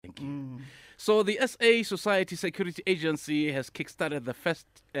So the SA Society Security Agency has kickstarted the first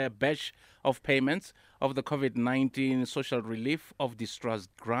batch of payments of the COVID-19 Social Relief of Distress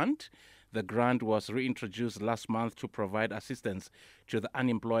Grant. The grant was reintroduced last month to provide assistance to the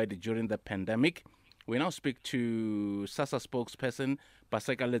unemployed during the pandemic. We now speak to Sassa spokesperson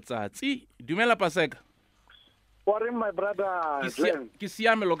Paseka Letsatsi. Dumela Paseka. Warren, my brother, Glenn. Ke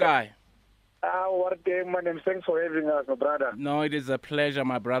siame lo kae? What day, man, and thanks for having us, my brother. No, it is a pleasure,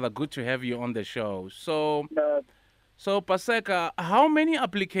 my brother. Good to have you on the show. So Paseka, how many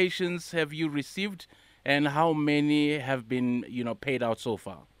applications have you received, and how many have been, paid out so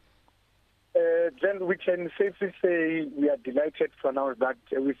far? Glenn, we can safely say we are delighted to announce that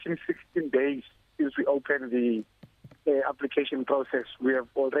within 16 days since we opened the application process, we have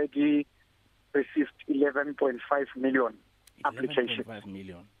already received 11.5 million applications. 11.5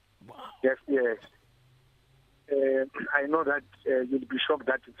 million. Wow. Yes. I know that you'll be shocked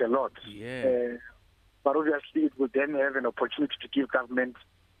that it's a lot. Yeah. But obviously, it will then have an opportunity to give government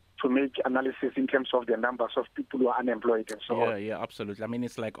to make analysis in terms of the numbers of people who are unemployed and so on. Yeah, absolutely. I mean,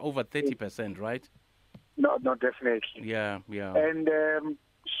 it's like over 30%, right? No, definitely. Yeah. And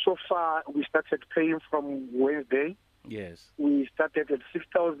so far, we started paying from Wednesday. Yes. We started at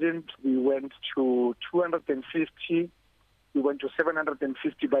 6,000. We went to 250. We went to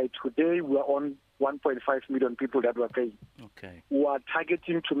 750 by today. We are on 1.5 million people that were paying. Okay. We are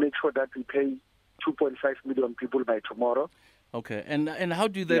targeting to make sure that we pay 2.5 million people by tomorrow. Okay. And how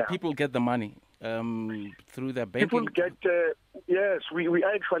do the people get the money? Through their banking? People get, yes, we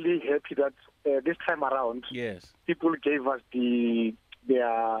are actually happy that this time around, yes, people gave us their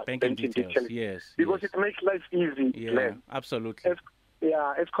banking details. Yes. Because it makes life easy. Yeah, Glenn. absolutely.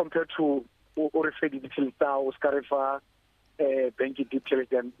 As compared to banking details,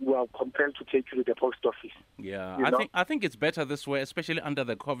 then we are compelled to take you to the post office. Yeah, I think it's better this way, especially under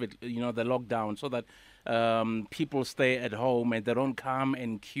the COVID, the lockdown, so that people stay at home and they don't come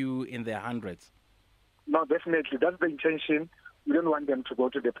and queue in their hundreds. No, definitely. That's the intention. We don't want them to go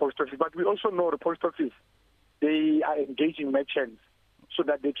to the post office. But we also know the post office, they are engaging merchants so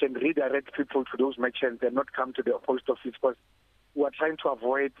that they can redirect people to those merchants and not come to the post office, because we are trying to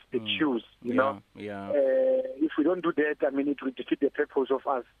avoid the queues, you know. Yeah. If we don't do that, I mean, it will defeat the purpose of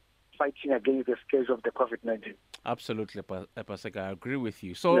us fighting against the scourge of the COVID-19. Absolutely, Paseka, I agree with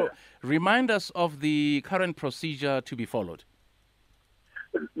you. So remind us of the current procedure to be followed.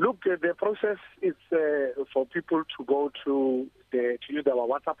 Look, the process is for people to go to use our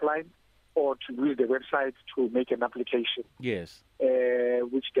WhatsApp line or to use the website to make an application. Yes.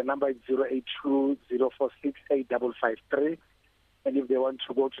 Which the number is 082-046-8553. And if they want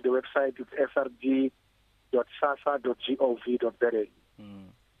to go to the website, it's srg.sassa.gov.za.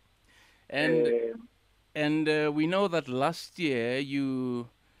 And we know that last year you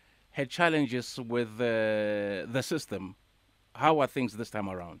had challenges with the system. How are things this time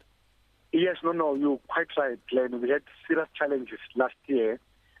around? Yes, no, you're quite right, Glenn. We had serious challenges last year.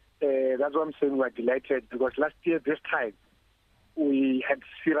 That's why I'm saying we're delighted, because last year, this time, we had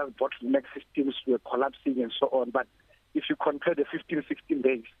serious bottleneck systems were collapsing and so on. But if you compare the 15, 16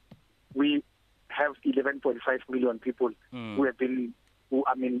 days, we have 11.5 million people who have been,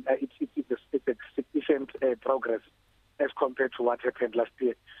 it's a significant progress as compared to what happened last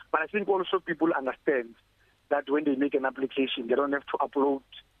year. But I think also people understand that when they make an application, they don't have to upload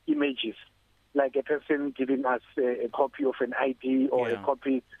images, like a person giving us a copy of an ID or a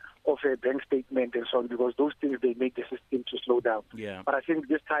copy of a bank statement and so on, because those things, they make the system to slow down. Yeah. But I think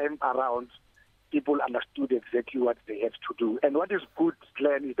this time around, people understood exactly what they have to do. And what is good,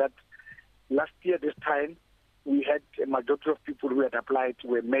 Glenn, is that last year, this time, we had a majority of people who had applied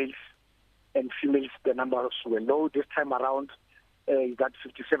were males and females. The numbers were low. This time around, that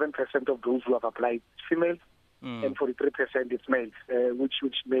 57% of those who have applied females and 43% is males, which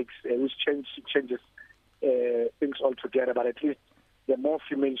changes things altogether. But at least the more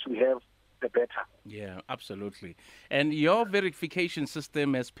females we have, the better. Yeah, absolutely. And your verification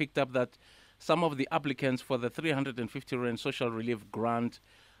system has picked up that some of the applicants for the 350 Rand Social Relief Grant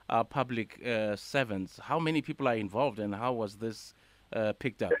are public servants. How many people are involved, and how was this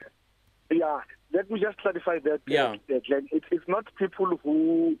picked up? Yeah, let me just clarify that. Glenn. It's not people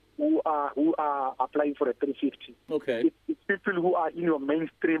who are applying for a 350. Okay. It's people who are in your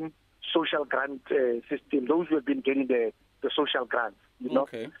mainstream social grant system. Those who have been getting the social grants. You know.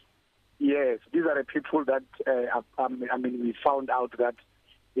 Okay. Yes, these are the people that we found out that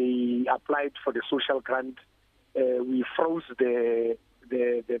they applied for the social grant. We froze the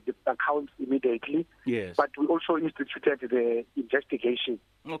accounts immediately. Yes. But we also instituted the investigation.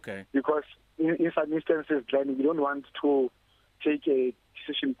 Okay. Because in some instances, Glenn, we don't want to take a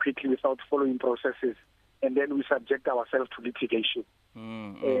decision quickly without following processes, and then we subject ourselves to litigation.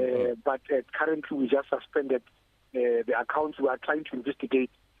 But currently we just suspended the accounts. We are trying to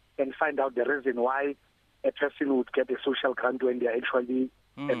investigate and find out the reason why a person would get a social grant when they are actually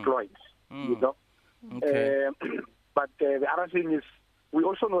employed. You know. Okay. But the other thing is, we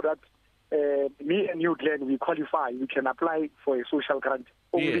also know that me and you, Glenn, we qualify. We can apply for a social grant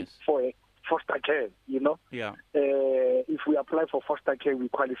only for a foster care. You know. Yeah. If we apply for foster care, we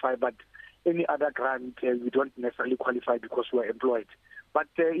qualify, but any other grant, we don't necessarily qualify because we're employed. But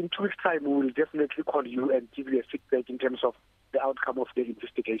in 2 weeks' time, we will definitely call you and give you a feedback in terms of the outcome of the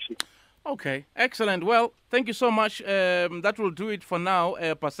investigation. Okay, excellent. Well, thank you so much. That will do it for now,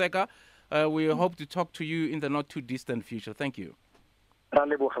 Paseka. We hope to talk to you in the not too distant future. Thank you.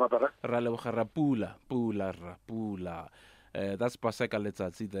 Raleboga pula. That's Paseka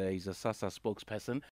Letsatsi. He's a Sassa spokesperson.